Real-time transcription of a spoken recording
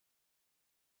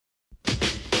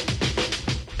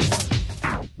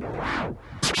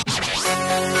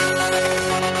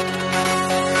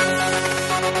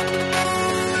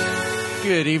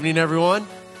Good evening, everyone.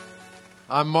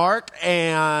 I'm Mark,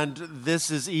 and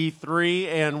this is E3,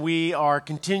 and we are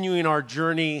continuing our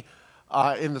journey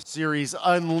in the series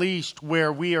Unleashed,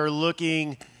 where we are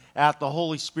looking at the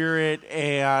Holy Spirit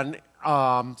and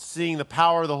seeing the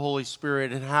power of the Holy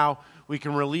Spirit and how we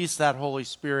can release that Holy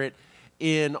Spirit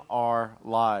in our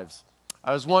lives.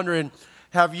 I was wondering,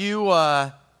 have you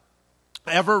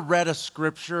ever read a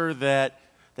scripture that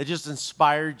just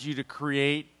inspired you to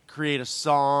create a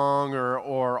song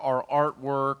or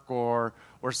artwork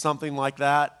or something like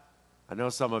that? I know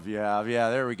some of you have. Yeah,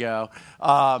 there we go.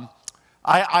 I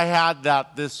had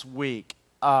that this week,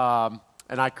 and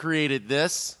I created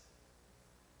this.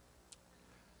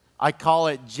 I call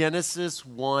it Genesis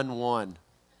 1:1.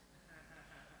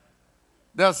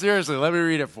 No, seriously, let me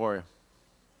read it for you.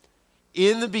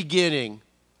 In the beginning,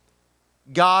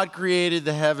 God created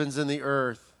the heavens and the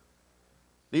earth.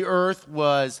 The earth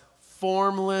was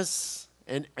formless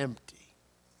and empty.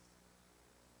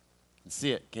 You can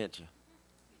see it, can't you?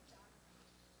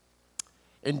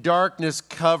 And darkness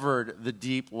covered the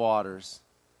deep waters.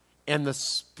 And the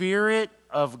Spirit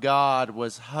of God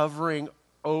was hovering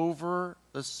over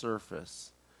the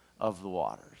surface of the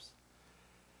waters.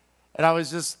 And I was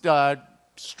just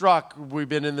struck. We've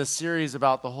been in this series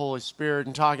about the Holy Spirit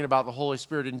and talking about the Holy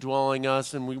Spirit indwelling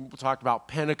us. And we talked about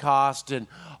Pentecost and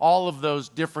all of those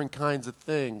different kinds of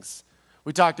things.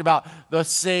 We talked about the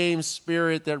same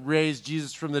Spirit that raised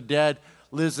Jesus from the dead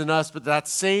lives in us, but that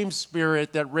same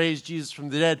Spirit that raised Jesus from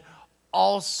the dead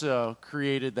also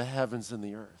created the heavens and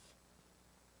the earth.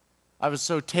 I was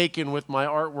so taken with my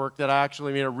artwork that I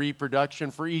actually made a reproduction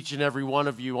for each and every one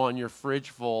of you on your fridge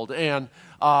fold. And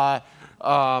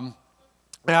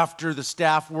after the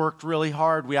staff worked really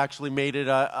hard, we actually made it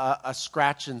a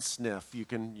scratch and sniff. You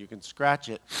can scratch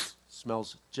it. It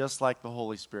smells just like the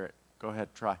Holy Spirit. Go ahead,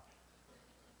 try.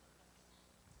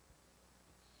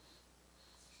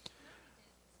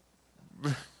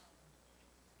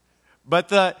 But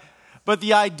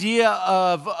the idea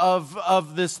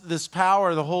of this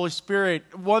power, the Holy Spirit,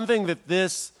 one thing that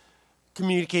this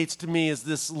communicates to me is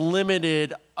this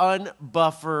limited,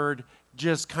 unbuffered,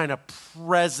 just kind of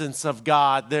presence of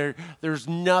God. There's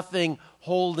nothing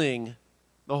holding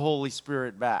the Holy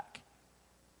Spirit back.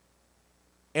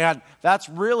 And that's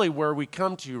really where we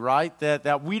come to, right?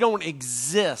 That we don't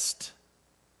exist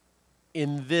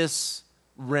in this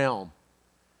realm.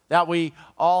 That we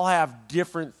all have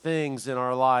different things in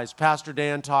our lives. Pastor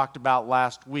Dan talked about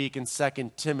last week in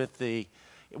 2 Timothy,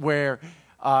 where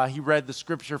he read the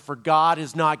scripture, "For God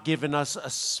has not given us a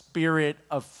spirit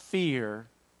of fear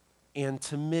and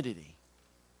timidity."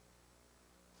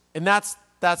 And that's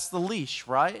the leash,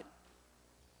 right?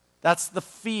 That's the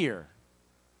fear.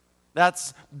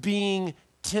 That's being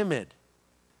timid.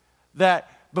 That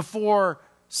before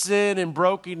sin and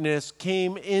brokenness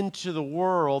came into the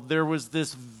world, there was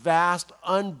this vast,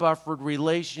 unbuffered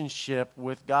relationship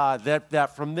with God.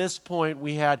 That from this point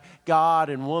we had God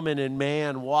and woman and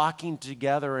man walking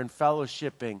together and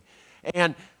fellowshipping.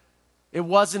 And it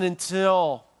wasn't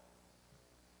until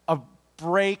a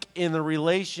break in the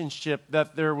relationship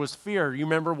that there was fear. You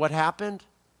remember what happened?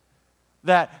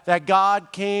 That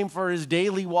God came for his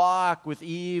daily walk with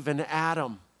Eve and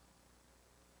Adam.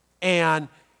 And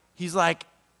he's like,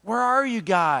 "Where are you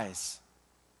guys?"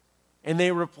 And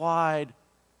they replied,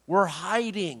 "We're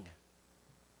hiding."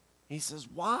 He says,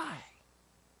 "Why?"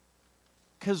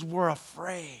 "Because we're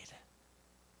afraid."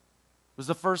 It was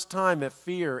the first time that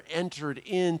fear entered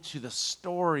into the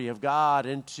story of God,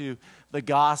 into the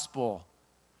gospel.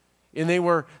 And they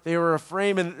were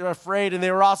afraid, and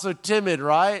they were also timid,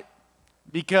 right?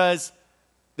 Because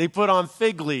they put on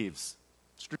fig leaves,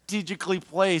 strategically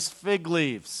placed fig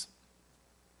leaves.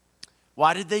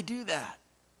 Why did they do that?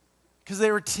 Because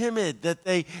they were timid, that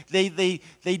they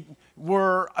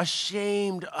were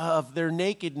ashamed of their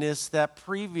nakedness that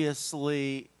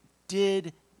previously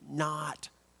did not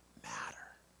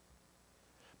matter.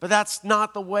 But that's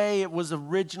not the way it was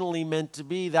originally meant to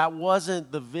be. That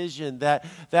wasn't the vision, that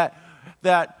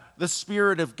the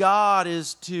Spirit of God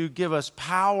is to give us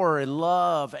power and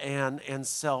love and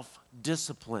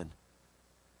self-discipline.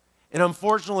 And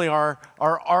unfortunately, our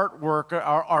artwork,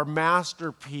 our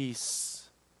masterpiece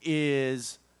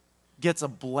gets a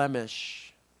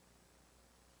blemish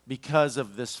because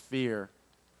of this fear.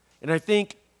 And I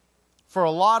think for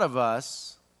a lot of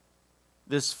us,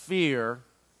 this fear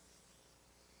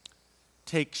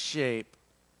takes shape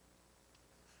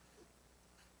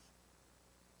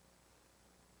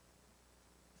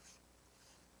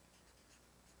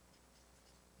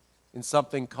in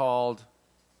something called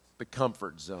the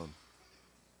comfort zone.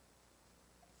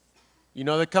 You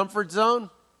know the comfort zone?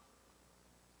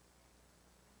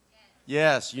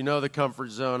 Yes, you know the comfort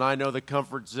zone. I know the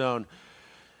comfort zone.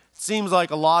 It seems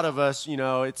like a lot of us,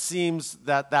 it seems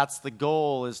that that's the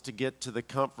goal, is to get to the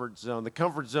comfort zone. The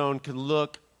comfort zone can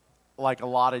look like a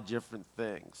lot of different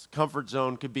things. Comfort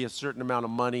zone could be a certain amount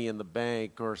of money in the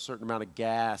bank or a certain amount of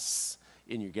gas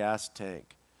in your gas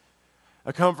tank.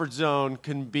 A comfort zone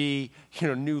can be,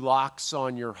 new locks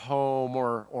on your home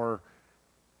or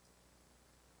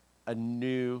a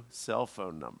new cell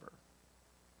phone number.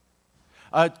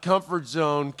 A comfort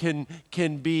zone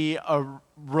can be a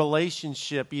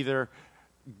relationship either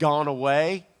gone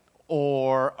away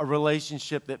or a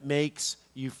relationship that makes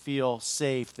you feel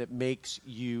safe, that makes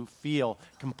you feel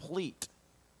complete.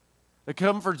 The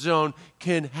comfort zone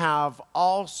can have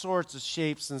all sorts of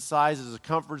shapes and sizes. A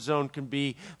comfort zone can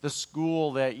be the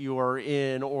school that you are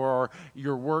in, or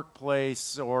your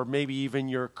workplace, or maybe even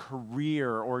your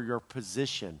career or your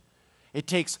position. It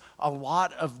takes a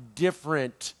lot of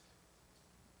different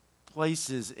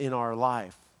places in our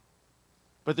life.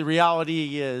 But the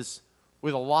reality is,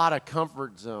 with a lot of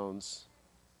comfort zones,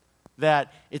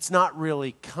 that it's not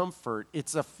really comfort,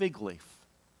 it's a fig leaf.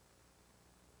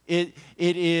 It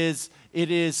is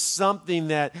something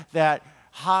that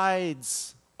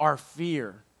hides our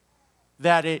fear.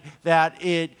 That it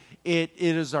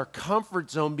is our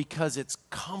comfort zone because it's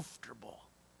comfortable.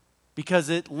 Because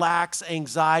it lacks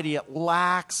anxiety, it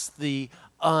lacks the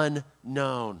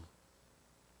unknown.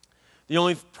 The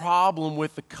only problem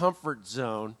with the comfort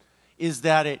zone is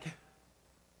that it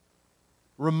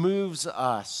removes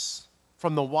us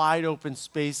from the wide open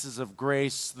spaces of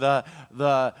grace, the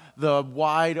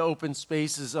wide open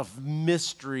spaces of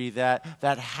mystery that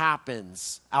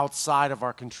happens outside of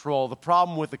our control. The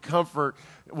problem with a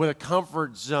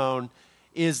comfort zone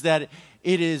is that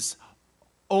it is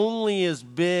only as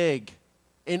big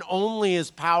and only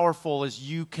as powerful as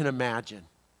you can imagine.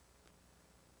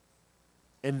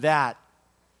 And that,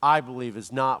 I believe,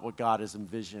 is not what God has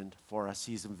envisioned for us.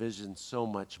 He's envisioned so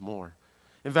much more.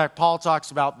 In fact, Paul talks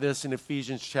about this in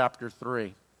Ephesians chapter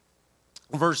 3,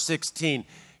 verse 16.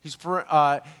 He's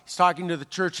talking to the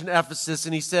church in Ephesus,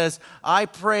 and he says, I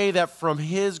pray that from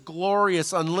his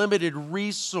glorious, unlimited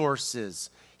resources,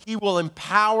 he will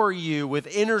empower you with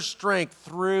inner strength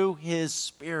through his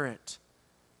Spirit.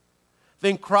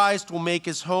 Then Christ will make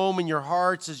his home in your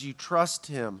hearts as you trust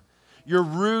him. Your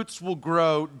roots will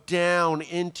grow down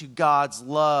into God's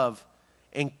love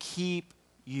and keep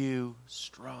you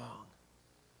strong.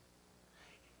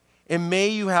 And may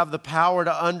you have the power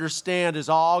to understand, as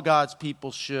all God's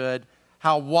people should,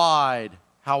 how wide,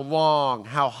 how long,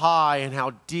 how high, and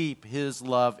how deep his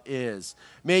love is.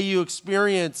 May you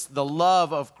experience the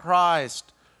love of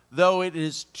Christ, though it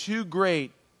is too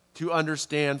great to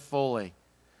understand fully.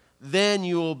 Then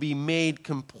you will be made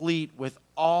complete with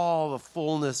all the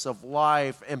fullness of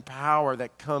life and power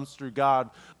that comes through God.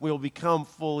 We will become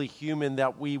fully human,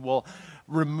 that we will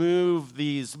remove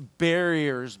these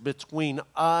barriers between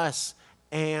us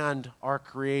and our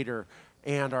Creator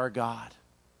and our God.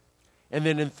 And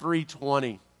then in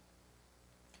 3:20,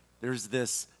 there's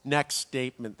this next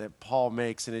statement that Paul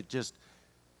makes, and it just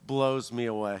blows me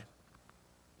away. It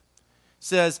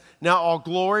says, now all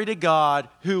glory to God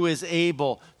who is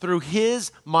able, through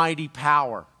his mighty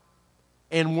power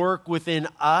and work within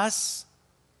us,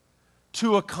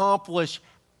 to accomplish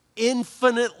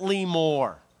infinitely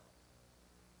more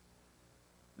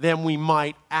than we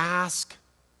might ask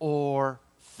or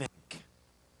think.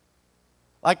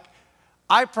 Like,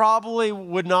 I probably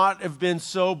would not have been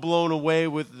so blown away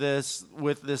with this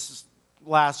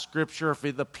last scripture if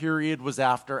the period was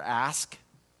after ask.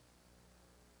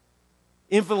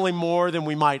 Infinitely more than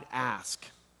we might ask.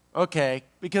 Okay,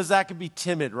 because that could be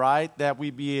timid, right? That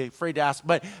we'd be afraid to ask.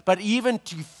 But even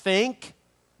to think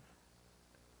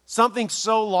something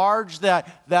so large that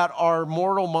our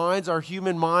mortal minds, our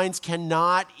human minds,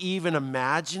 cannot even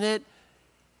imagine it.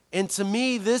 And to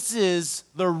me, this is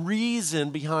the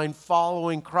reason behind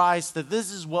following Christ, that this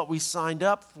is what we signed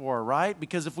up for, right?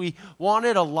 Because if we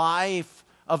wanted a life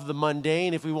of the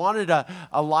mundane, if we wanted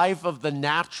a life of the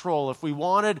natural, if we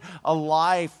wanted a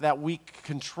life that we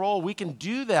control, we can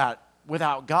do that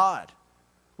without God.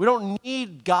 We don't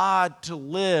need God to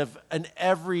live an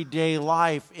everyday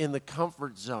life in the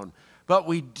comfort zone. But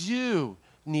we do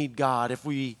need God if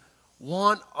we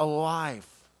want a life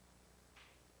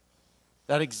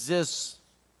that exists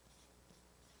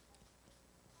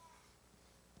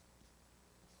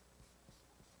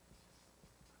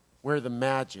where the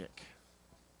magic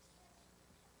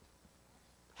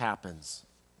happens.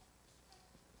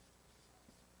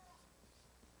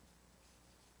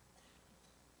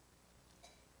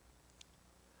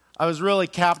 I was really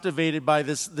captivated by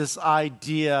this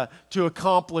idea to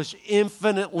accomplish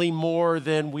infinitely more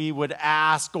than we would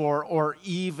ask or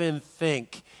even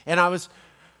think. And I was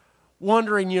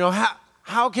wondering,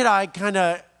 how could I kind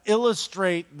of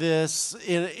illustrate this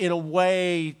in a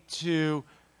way to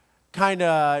kind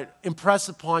of impress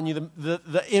upon you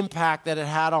the impact that it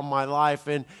had on my life.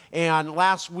 And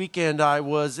last weekend I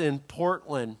was in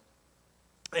Portland,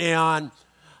 and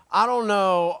I don't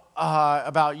know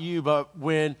about you, but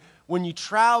when you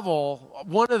travel,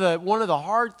 one of the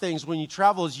hard things when you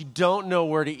travel is you don't know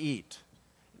where to eat.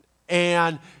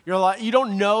 And you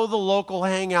don't know the local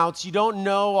hangouts, you don't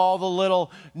know all the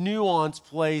little nuanced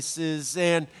places,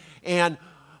 and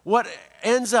what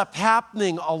ends up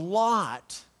happening a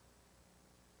lot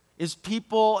is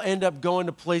people end up going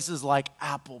to places like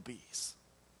Applebee's.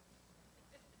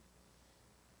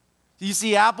 You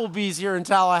see, Applebee's here in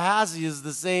Tallahassee is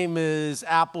the same as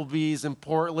Applebee's in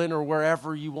Portland or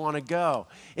wherever you want to go.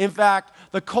 In fact,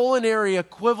 the culinary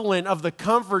equivalent of the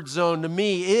comfort zone to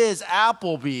me is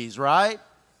Applebee's, right?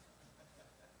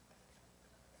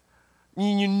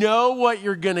 You know what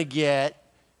you're going to get.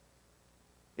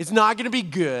 It's not going to be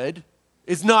good.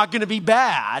 It's not going to be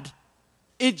bad.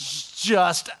 It's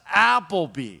just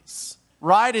Applebee's.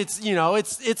 Right?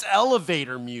 It's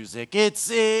elevator music.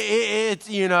 It's a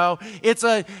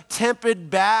tepid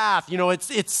bath.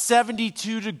 It's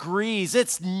 72 degrees.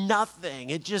 It's nothing.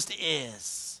 It just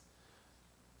is.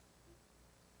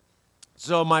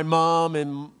 So my mom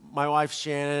and my wife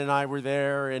Shannon and I were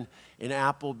there in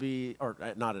Applebee's, or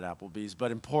not at Applebee's, but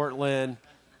in Portland.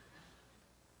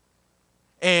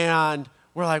 And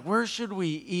we're like, where should we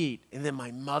eat? And then my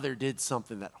mother did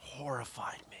something that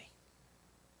horrified me.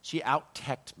 She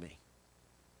out-teched me.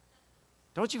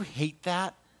 Don't you hate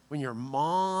that? When your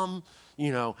mom,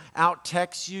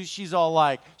 out-texts you, she's all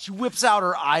like, she whips out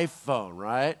her iPhone,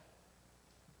 right?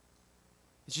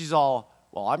 And she's all,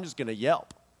 well, I'm just going to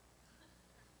Yelp.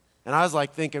 And I was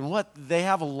like thinking, what, they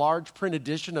have a large print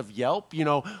edition of Yelp?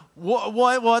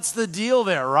 What's the deal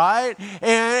there, right?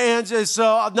 And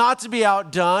so not to be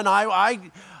outdone, I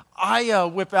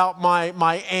whip out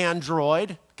my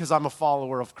Android, because I'm a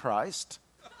follower of Christ.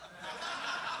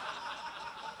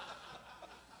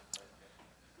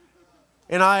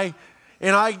 And I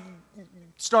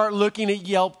start looking at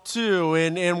Yelp too,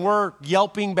 and we're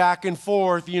Yelping back and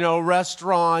forth,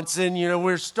 restaurants, and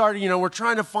we're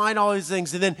trying to find all these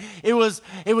things, and then it was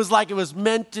like it was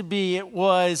meant to be. It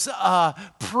was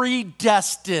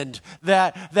predestined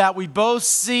that we both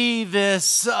see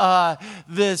this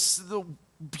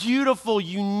beautiful,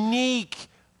 unique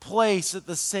place at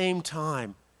the same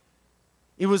time.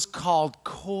 It was called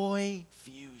Koi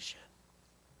Fusion.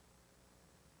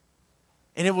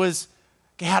 And it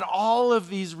had all of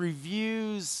these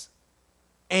reviews,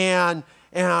 and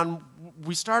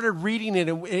we started reading it,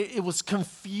 and it was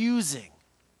confusing.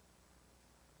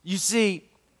 You see,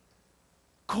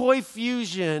 Koi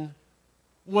Fusion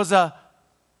was a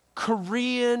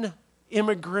Korean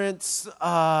immigrants'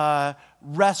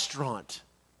 restaurant,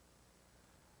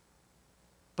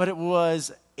 but it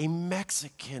was a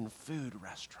Mexican food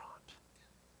restaurant.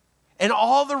 And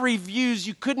all the reviews,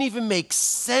 you couldn't even make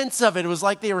sense of it. It was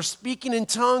like they were speaking in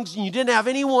tongues and you didn't have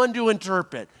anyone to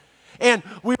interpret. And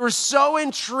we were so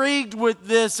intrigued with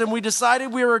this, and we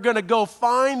decided we were going to go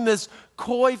find this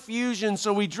Koi Fusion.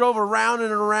 So we drove around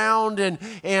and around,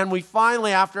 and we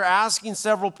finally, after asking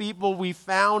several people, we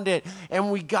found it,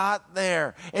 and we got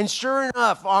there. And sure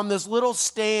enough, on this little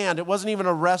stand, it wasn't even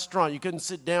a restaurant, you couldn't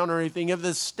sit down or anything, of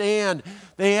this stand,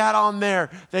 they had on there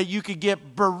that you could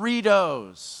get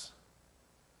burritos.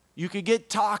 You could get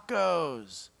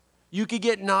tacos, you could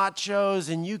get nachos,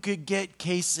 and you could get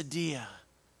quesadillas.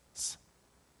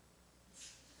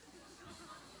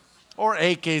 Or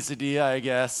a quesadilla, I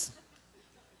guess.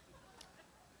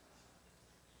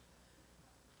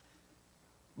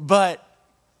 But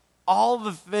all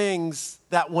the things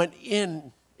that went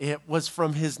in it was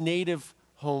from his native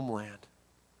homeland.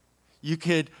 You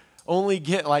could only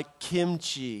get like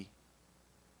kimchi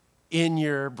in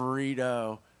your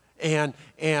burrito, and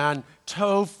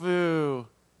tofu,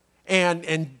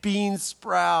 and bean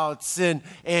sprouts, and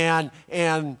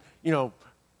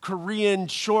Korean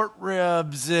short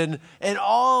ribs, and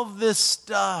all of this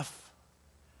stuff.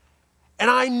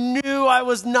 And I knew I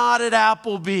was not at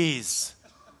Applebee's.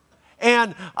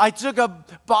 And I took a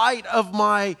bite of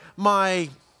my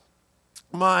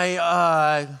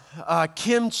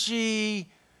kimchi,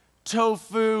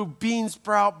 tofu, bean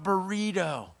sprout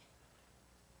burrito.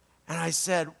 And I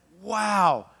said,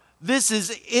 wow, this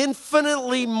is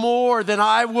infinitely more than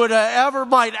I would have ever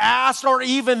might asked or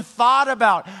even thought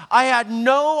about. I had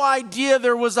no idea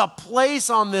there was a place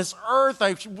on this earth.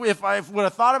 If I would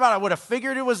have thought about it, I would have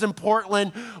figured it was in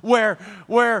Portland, where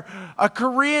a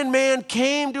Korean man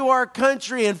came to our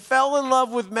country and fell in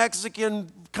love with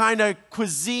Mexican kind of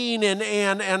cuisine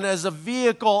and as a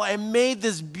vehicle and made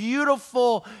this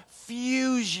beautiful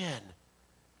fusion.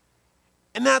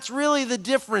 And that's really the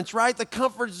difference, right? The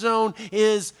comfort zone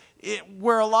is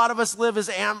where a lot of us live is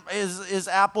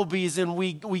Applebee's, and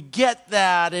we get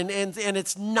that, and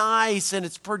it's nice and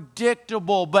it's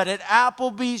predictable. But at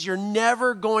Applebee's, you're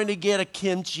never going to get a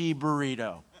kimchi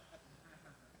burrito.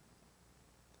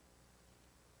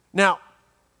 Now,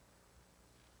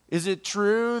 is it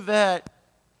true that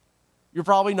you're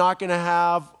probably not going to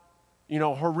have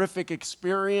horrific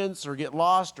experience or get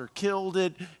lost or killed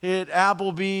at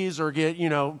Applebee's or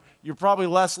you're probably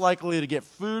less likely to get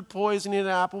food poisoning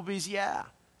at Applebee's? Yeah.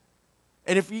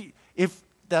 And if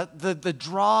the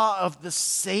draw of the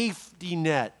safety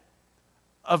net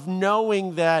of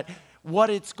knowing that what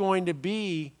it's going to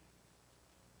be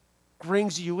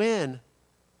brings you in,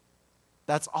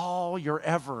 that's all you're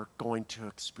ever going to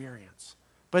experience.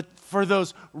 But for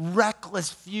those reckless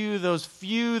few, those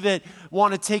few that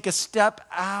want to take a step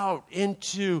out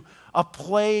into a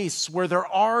place where there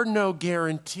are no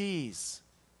guarantees,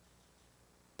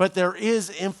 but there is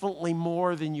infinitely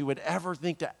more than you would ever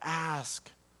think to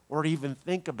ask or even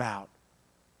think about.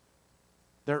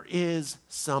 There is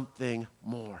something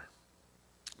more.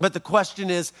 But the question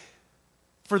is,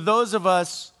 for those of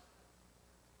us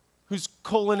whose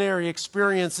culinary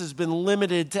experience has been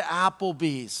limited to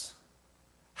Applebee's,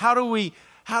 how do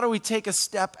we take a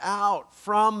step out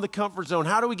from the comfort zone?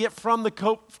 How do we get from the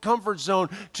comfort zone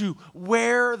to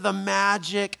where the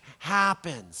magic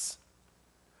happens?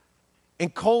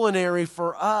 And culinary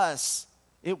for us,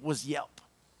 it was Yelp.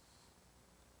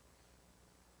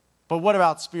 But what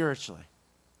about spiritually?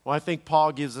 Well, I think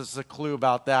Paul gives us a clue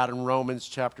about that in Romans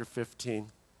chapter 15.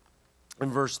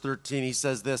 In verse 13, he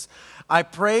says this: I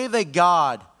pray that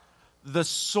God, the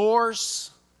source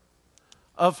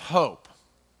of hope.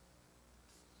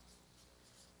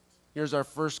 Here's our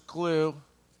first clue.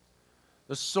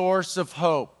 The source of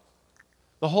hope.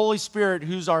 The Holy Spirit,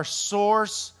 who's our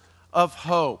source of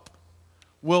hope,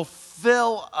 will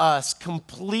fill us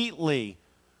completely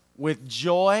with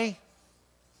joy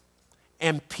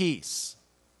and peace.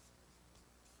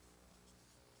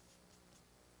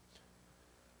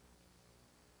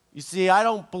 You see, I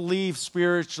don't believe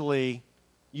spiritually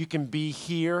you can be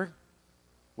here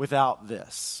without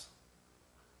this.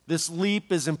 This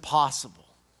leap is impossible.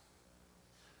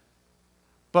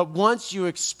 But once you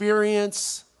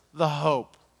experience the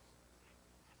hope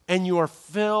and you are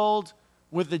filled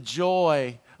with the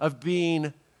joy of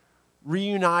being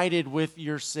reunited with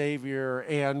your Savior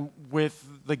and with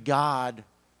the God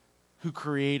who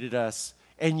created us,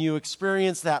 and you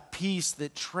experience that peace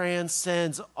that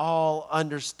transcends all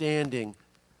understanding,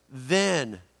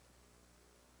 then,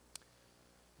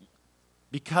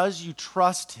 because you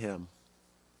trust Him,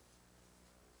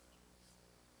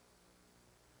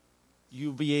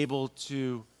 you'll be able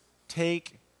to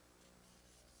take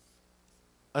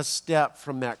a step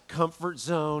from that comfort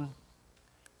zone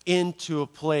into a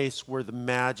place where the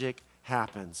magic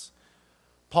happens.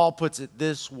 Paul puts it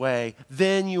this way: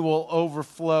 then you will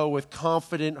overflow with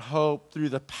confident hope through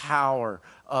the power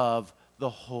of the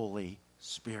Holy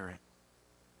Spirit.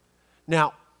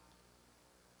 Now,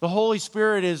 the Holy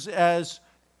Spirit is, as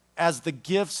the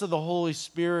gifts of the Holy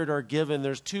Spirit are given,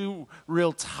 there's two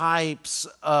real types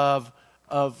of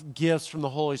gifts from the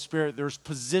Holy Spirit. There's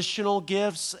positional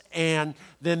gifts, and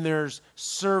then there's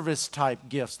service type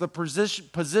gifts. The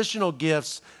positional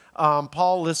gifts,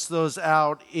 Paul lists those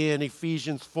out in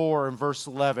Ephesians 4 and verse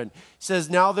 11. He says,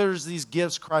 now there's these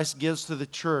gifts Christ gives to the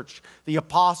church: the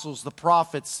apostles, the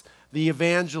prophets, the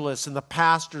evangelists, and the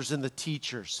pastors and the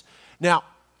teachers. Now,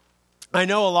 I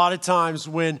know a lot of times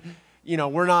when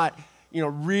we're not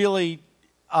really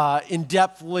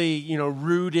in-depthly,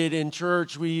 rooted in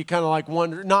church, we kind of like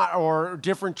wonder, or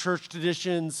different church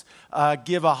traditions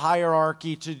give a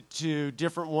hierarchy to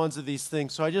different ones of these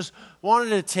things. So I just wanted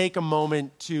to take a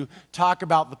moment to talk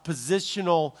about the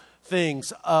positional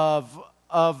things of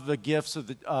the gifts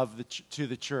to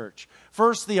the church.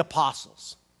 First, the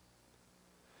apostles.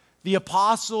 The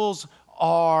apostles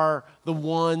are the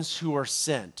ones who are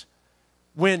sent.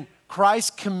 When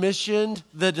Christ commissioned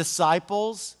the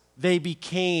disciples, they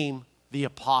became the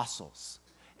apostles.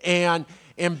 And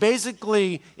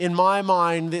basically, in my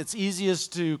mind, it's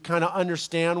easiest to kind of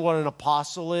understand what an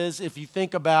apostle is if you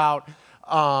think about,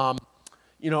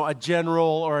 a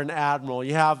general or an admiral.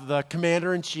 You have the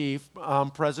commander-in-chief,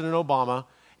 President Obama,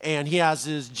 and he has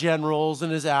his generals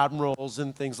and his admirals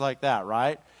and things like that,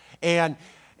 right? And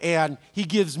he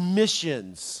gives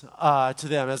missions to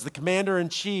them. As the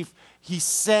commander-in-chief, he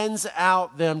sends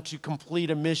out them to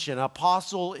complete a mission. An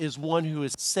apostle is one who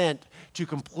is sent to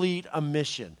complete a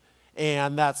mission,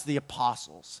 and that's the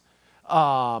apostles.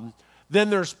 Then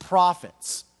there's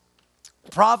prophets.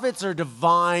 Prophets are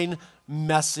divine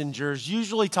messengers,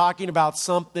 usually talking about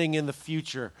something in the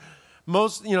future.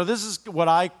 This is what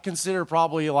I consider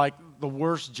probably like the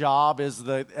worst job as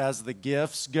the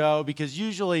gifts go, because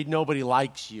usually nobody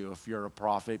likes you if you're a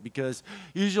prophet, because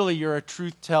usually you're a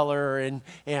truth teller, and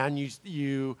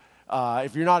you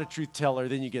if you're not a truth teller,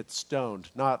 then you get stoned.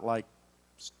 Not like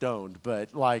stoned,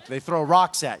 but like they throw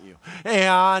rocks at you,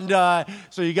 and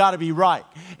so you got to be right.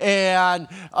 And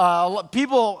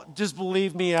people just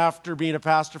believe me, after being a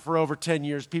pastor for over 10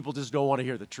 years, people just don't want to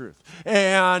hear the truth.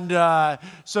 And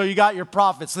so you got your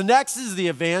prophets. The next is the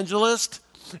evangelist.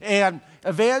 And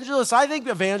evangelists, I think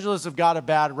evangelists have got a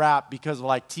bad rap because of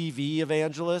like TV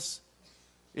evangelists.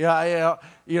 Yeah,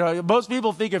 most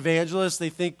people think evangelists, they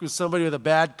think with somebody with a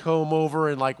bad comb over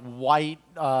and like white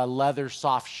leather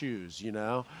soft shoes, and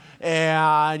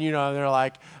they're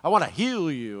like, I want to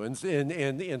heal you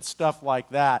and stuff like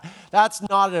that. That's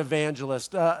not an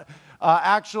evangelist.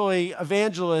 Actually,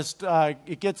 evangelist,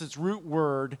 it gets its root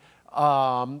word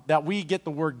that we get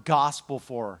the word gospel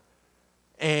for.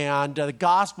 And the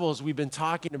gospel, as we've been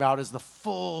talking about, is the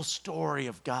full story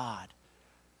of God.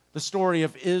 The story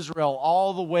of Israel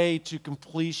all the way to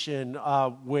completion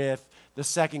with the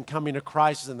second coming of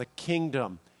Christ and the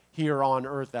kingdom here on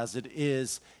earth as it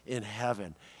is in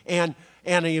heaven. And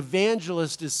an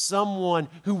evangelist is someone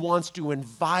who wants to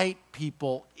invite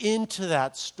people into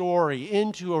that story,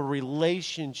 into a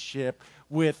relationship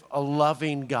with a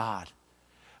loving God.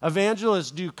 Evangelists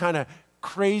do kind of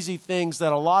crazy things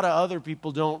that a lot of other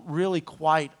people don't really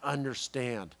quite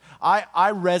understand.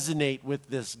 I resonate with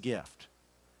this gift.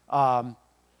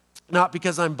 Not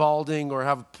because I'm balding or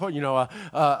have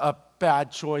a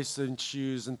bad choice in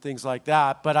shoes and things like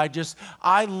that, but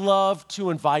I love to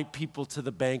invite people to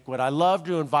the banquet. I love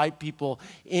to invite people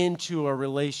into a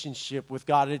relationship with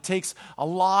God. And it takes a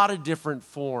lot of different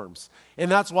forms. And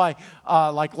that's why,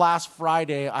 like last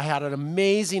Friday, I had an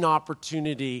amazing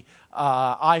opportunity,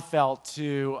 I felt,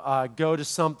 to go to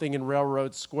something in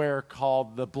Railroad Square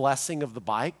called the Blessing of the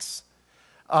Bikes.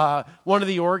 One of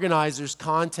the organizers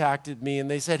contacted me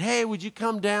and they said, hey, would you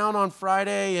come down on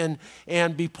Friday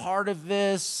and be part of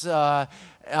this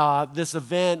this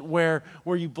event where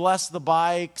you bless the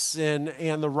bikes and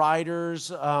the riders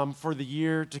for the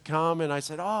year to come? And I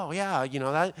said, oh yeah,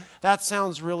 that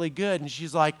sounds really good. And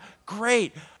she's like,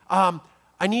 great.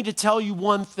 I need to tell you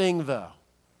one thing though.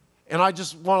 And I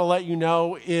just want to let you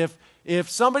know, if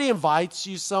somebody invites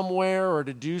you somewhere or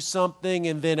to do something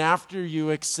and then after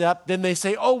you accept, then they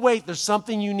say, oh, wait, there's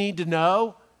something you need to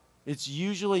know, it's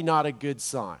usually not a good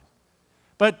sign.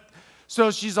 But so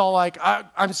she's all like,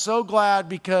 I'm so glad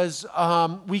because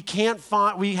we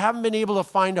haven't been able to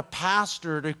find a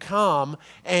pastor to come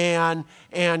and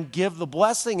give the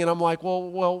blessing. And I'm like,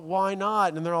 well, why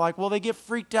not? And they're like, well, they get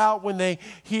freaked out when they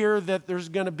hear that there's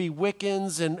going to be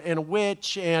Wiccans and a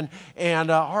witch and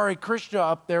Hare Krishna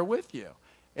up there with you.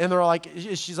 And they're like,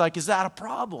 she's like, is that a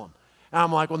problem? And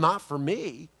I'm like, well, not for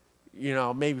me,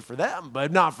 maybe for them,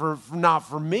 but not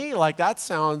for me. Like, that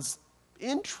sounds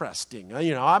interesting.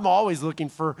 I'm always looking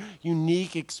for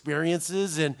unique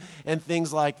experiences and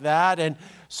things like that. And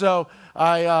so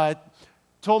I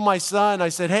told my son, I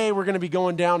said, hey, we're going to be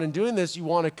going down and doing this. You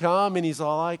want to come? And he's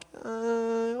all like,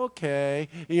 okay.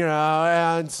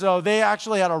 And so they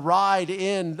actually had a ride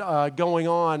in going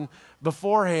on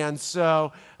beforehand.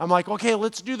 So I'm like, okay,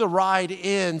 let's do the ride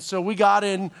in. So we got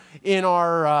in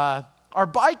our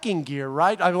biking gear,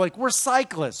 right? I'm like, we're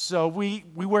cyclists, so we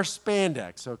wear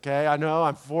spandex, okay? I know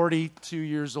I'm 42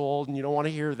 years old, and you don't want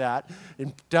to hear that,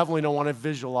 and definitely don't want to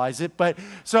visualize it. But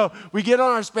so we get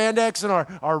on our spandex and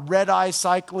our red-eye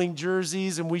cycling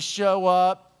jerseys, and we show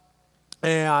up,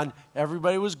 and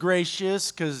everybody was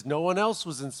gracious because no one else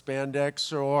was in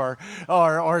spandex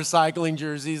or cycling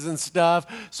jerseys and stuff.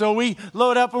 So we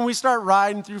load up and we start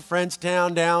riding through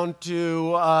Frenchtown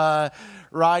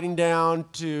riding down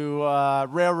to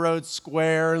Railroad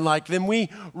Square, and then we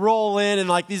roll in, and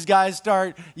these guys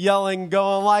start yelling,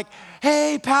 going like,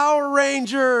 hey, Power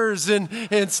Rangers, and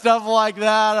stuff like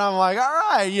that. I'm like, all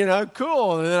right,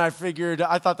 cool. And then I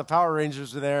thought the Power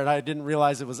Rangers were there, and I didn't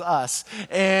realize it was us.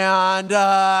 And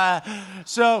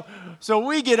so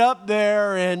we get up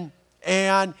there,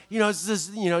 And, it's this,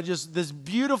 just this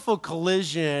beautiful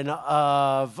collision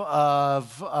of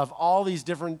all these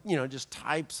different, just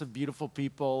types of beautiful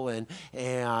people.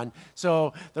 And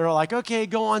so they're like, okay,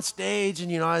 go on stage.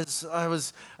 And, I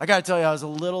got to tell you, I was a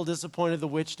little disappointed the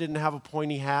witch didn't have a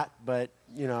pointy hat, but,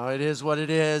 it is what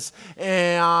it is.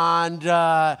 And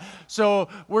so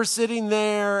we're sitting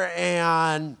there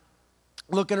and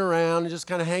looking around and just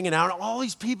kind of hanging out. All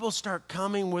these people start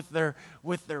coming with their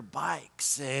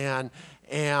bikes and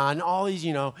all these,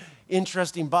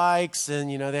 interesting bikes. And,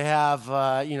 they have,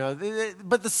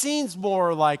 but the scene's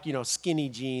more like, skinny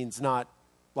jeans, not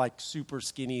like super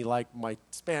skinny like my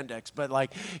spandex, but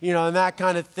like, and that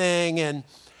kind of thing.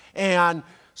 And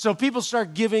so people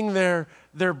start giving their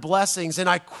blessings. And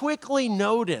I quickly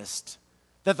noticed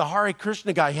that the Hare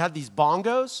Krishna guy had these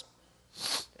bongos.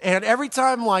 And every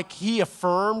time, like, he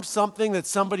affirmed something that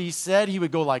somebody said, he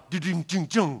would go like,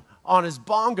 "dung-dung-dung-dung" on his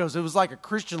bongos. It was like a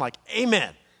Christian, like,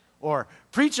 amen, or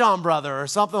preach on, brother, or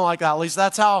something like that. At least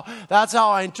that's how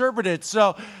I interpret it.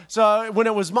 So when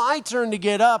it was my turn to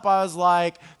get up, I was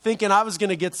like thinking I was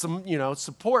going to get some,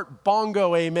 support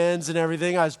bongo amens and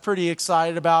everything. I was pretty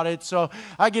excited about it. So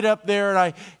I get up there and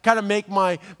I kind of make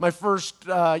my first,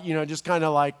 just kind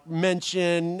of like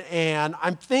mention. And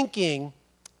I'm thinking,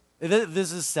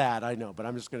 this is sad, I know, but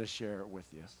I'm just going to share it with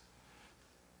you.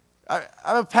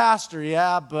 I'm a pastor,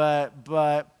 yeah, but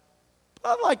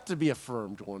I'd like to be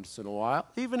affirmed once in a while,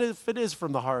 even if it is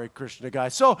from the Hare Krishna guy.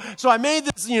 So I made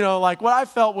this, like what I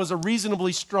felt was a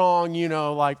reasonably strong,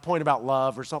 like point about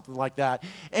love or something like that.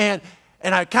 And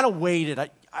I kind of waited.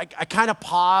 I kind of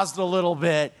paused a little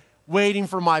bit, waiting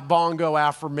for my bongo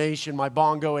affirmation, my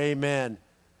bongo amen.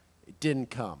 It didn't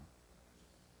come.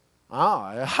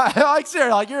 Oh, like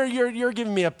Sarah, like you're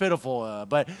giving me a pitiful,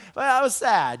 but I was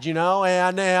sad,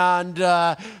 and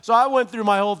so I went through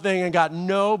my whole thing and got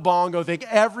no bongo thing.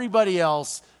 Everybody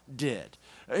else did,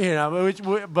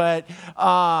 but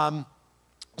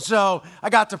so I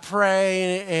got to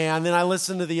pray, and then I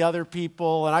listened to the other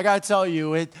people, and I got to tell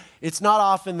you, it's not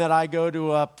often that I go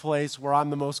to a place where I'm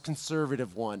the most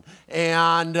conservative one,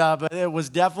 and but it was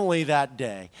definitely that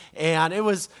day, and it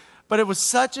was. But it was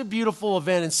such a beautiful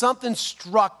event, and something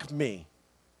struck me.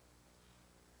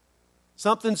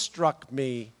 Something struck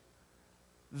me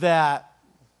that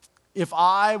if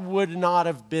I would not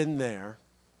have been there,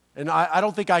 and I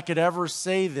don't think I could ever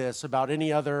say this about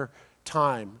any other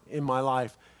time in my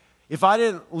life, if I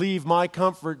didn't leave my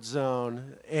comfort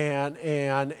zone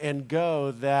and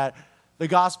go, that the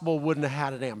gospel wouldn't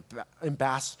have had an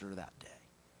ambassador that day.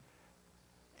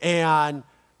 And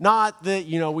not that,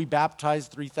 we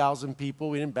baptized 3,000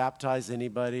 people. We didn't baptize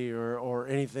anybody or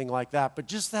anything like that. But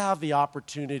just to have the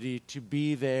opportunity to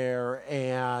be there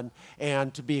and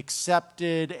to be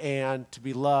accepted and to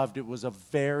be loved, it was a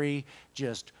very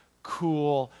just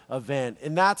cool event.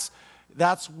 And that's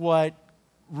what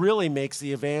really makes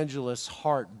the evangelist's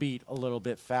heart beat a little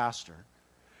bit faster.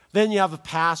 Then you have a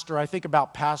pastor. I think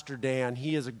about Pastor Dan.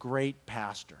 He is a great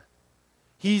pastor.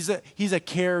 He's a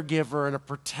caregiver and a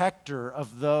protector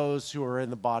of those who are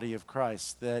in the body of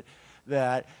Christ. That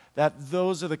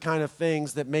those are the kind of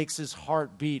things that makes his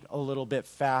heart beat a little bit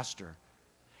faster.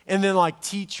 And then like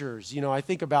teachers, I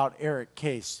think about Eric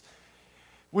Case.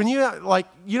 When you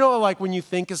when you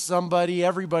think of somebody,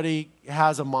 everybody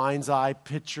has a mind's eye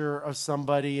picture of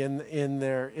somebody in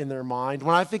their mind.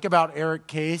 When I think about Eric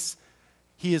Case,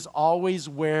 he is always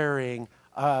wearing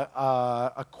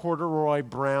a corduroy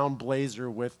brown blazer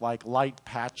with like light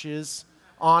patches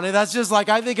on it. That's just like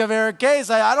I think of Eric Case.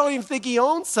 I don't even think he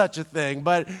owns such a thing,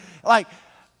 but like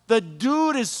the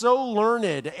dude is so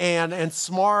learned and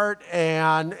smart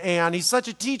and he's such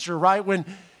a teacher, right? When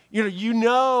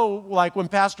like when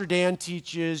Pastor Dan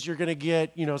teaches, you're going to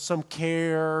get, some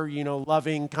care,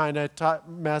 loving kind of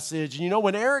message. And,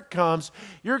 when Eric comes,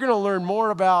 you're going to learn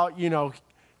more about,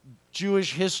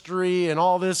 Jewish history and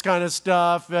all this kind of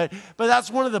stuff. But that's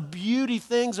one of the beauty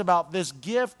things about this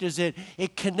gift is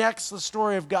it connects the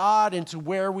story of God into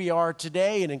where we are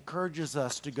today and encourages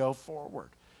us to go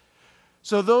forward.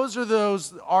 So those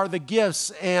are the gifts.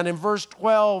 And in verse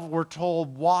 12, we're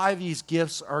told why these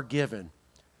gifts are given.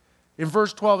 In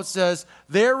verse 12, it says,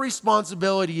 their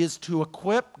responsibility is to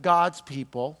equip God's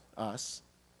people, us,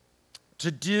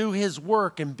 to do his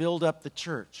work and build up the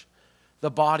church. The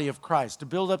body of Christ, to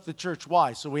build up the church.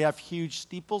 Why? So we have huge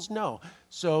steeples? No.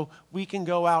 So we can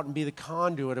go out and be the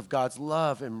conduit of God's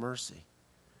love and mercy.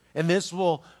 And this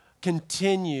will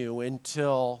continue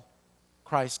until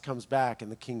Christ comes back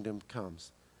and the kingdom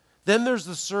comes. Then there's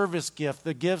the service gift,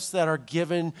 the gifts that are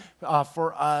given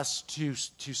for us to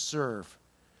serve.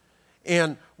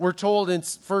 And we're told in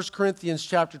 1 Corinthians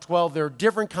chapter 12, there are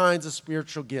different kinds of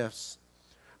spiritual gifts.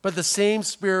 But the same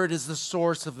Spirit is the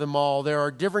source of them all. There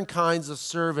are different kinds of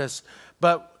service,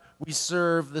 but we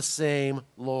serve the same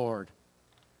Lord.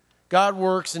 God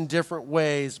works in different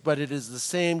ways, but it is the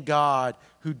same God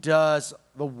who does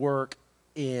the work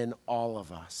in all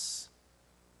of us.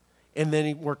 And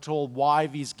then we're told why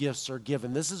these gifts are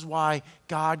given. This is why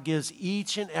God gives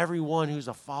each and every one who's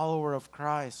a follower of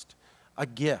Christ a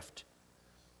gift.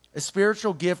 A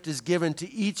spiritual gift is given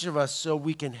to each of us so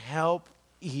we can help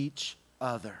each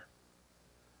other.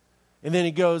 And then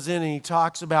he goes in and he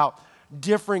talks about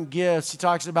different gifts. He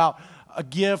talks about a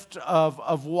gift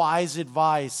of wise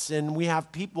advice. And we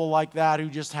have people like that who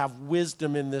just have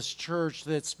wisdom in this church,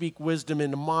 that speak wisdom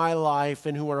into my life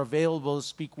and who are available to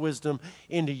speak wisdom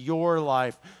into your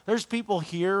life. There's people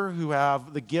here who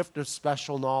have the gift of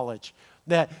special knowledge,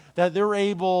 that they're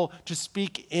able to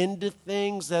speak into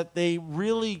things that they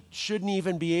really shouldn't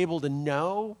even be able to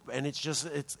know. And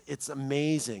it's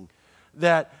amazing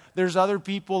that there's other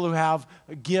people who have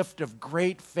a gift of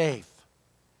great faith.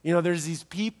 You know, there's these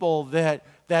people that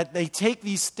they take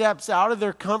these steps out of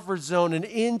their comfort zone and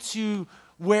into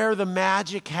where the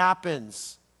magic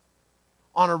happens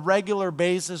on a regular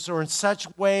basis, or in such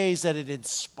ways that it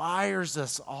inspires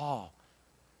us all.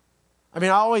 I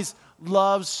mean, I always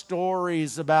love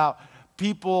stories about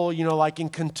people, you know, like in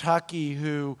Kentucky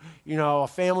who, you know, a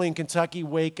family in Kentucky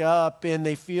wake up and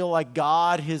they feel like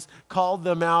God has called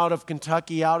them out of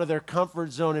Kentucky, out of their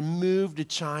comfort zone, and moved to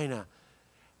China.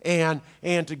 And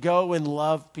to go and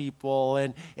love people.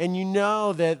 And you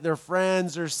know that their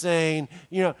friends are saying,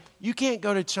 you know, you can't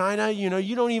go to China. You know,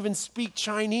 you don't even speak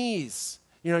Chinese.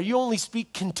 You know, you only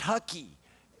speak Kentucky.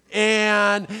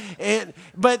 But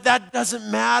that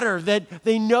doesn't matter. That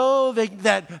they know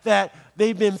that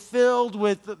they've been filled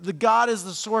with the God is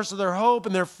the source of their hope,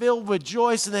 and they're filled with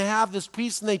joy, and they have this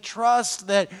peace, and they trust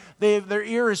that their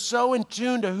ear is so in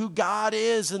tune to who God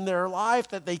is in their life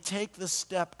that they take this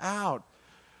step out.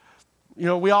 You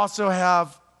know, we also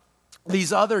have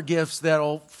these other gifts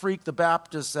that'll freak the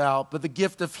Baptists out, but the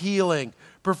gift of healing,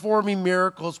 performing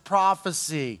miracles,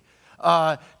 prophecy,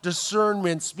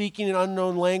 discernment, speaking in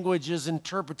unknown languages,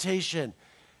 interpretation.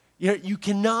 You know, you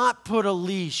cannot put a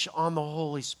leash on the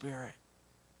Holy Spirit.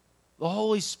 The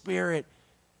Holy Spirit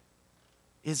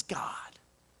is God,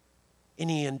 and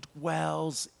He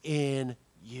indwells in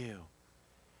you.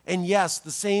 And yes,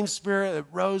 the same Spirit that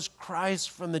rose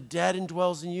Christ from the dead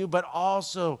indwells in you, but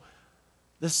also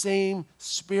the same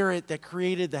Spirit that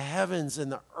created the heavens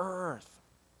and the earth.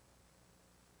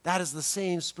 That is the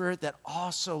same Spirit that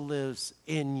also lives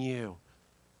in you.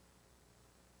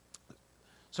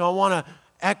 So I want to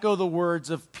echo the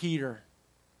words of Peter.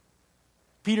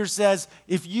 Peter says,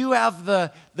 if you have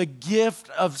the gift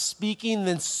of speaking,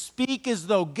 then speak as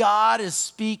though God is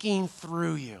speaking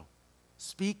through you.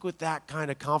 Speak with that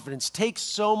kind of confidence. Take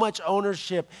so much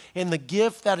ownership in the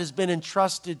gift that has been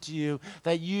entrusted to you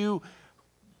that you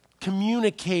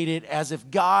communicate it as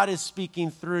if God is speaking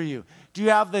through you. Do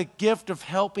you have the gift of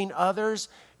helping others?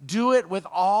 Do it with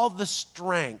all the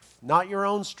strength, not your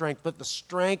own strength, but the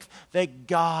strength that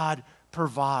God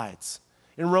provides.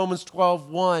 In Romans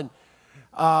 12:1,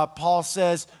 Paul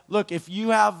says, look, if you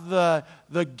have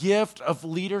the gift of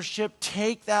leadership,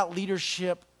 take that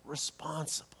leadership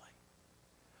responsibly.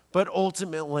 But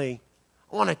ultimately,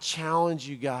 I want to challenge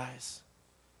you guys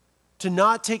to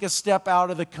not take a step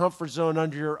out of the comfort zone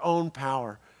under your own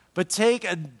power, but take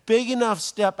a big enough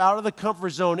step out of the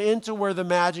comfort zone into where the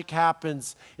magic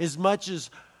happens, as much as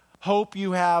hope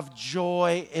you have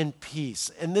joy and peace.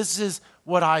 And this is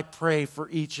what I pray for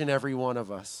each and every one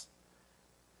of us.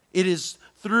 It is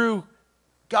through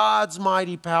God's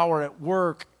mighty power at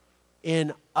work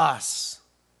in us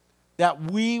that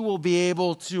we will be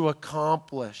able to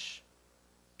accomplish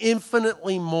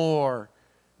infinitely more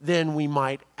than we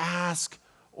might ask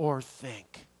or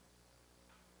think.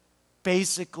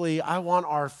 Basically, I want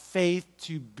our faith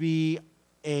to be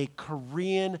a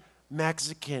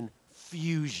Korean-Mexican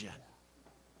fusion.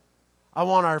 I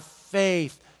want our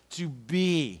faith to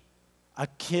be a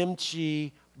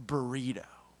kimchi burrito.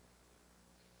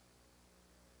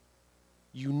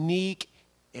 Unique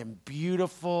and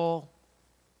beautiful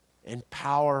and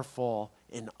powerful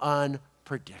and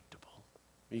unpredictable.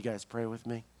 Will you guys pray with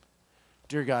me?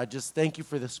 Dear God, just thank you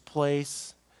for this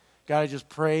place. God, I just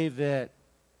pray that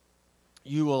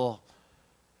you will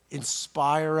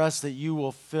inspire us, that you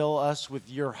will fill us with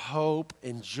your hope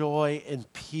and joy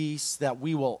and peace, that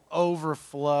we will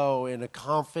overflow in a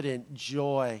confident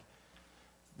joy,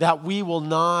 that we will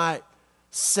not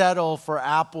settle for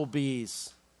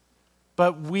Applebee's,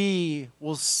 but we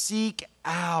will seek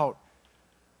out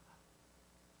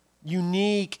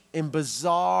unique and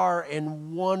bizarre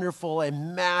and wonderful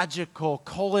and magical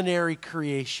culinary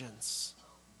creations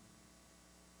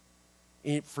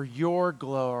for your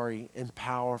glory and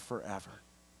power forever.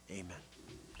 Amen.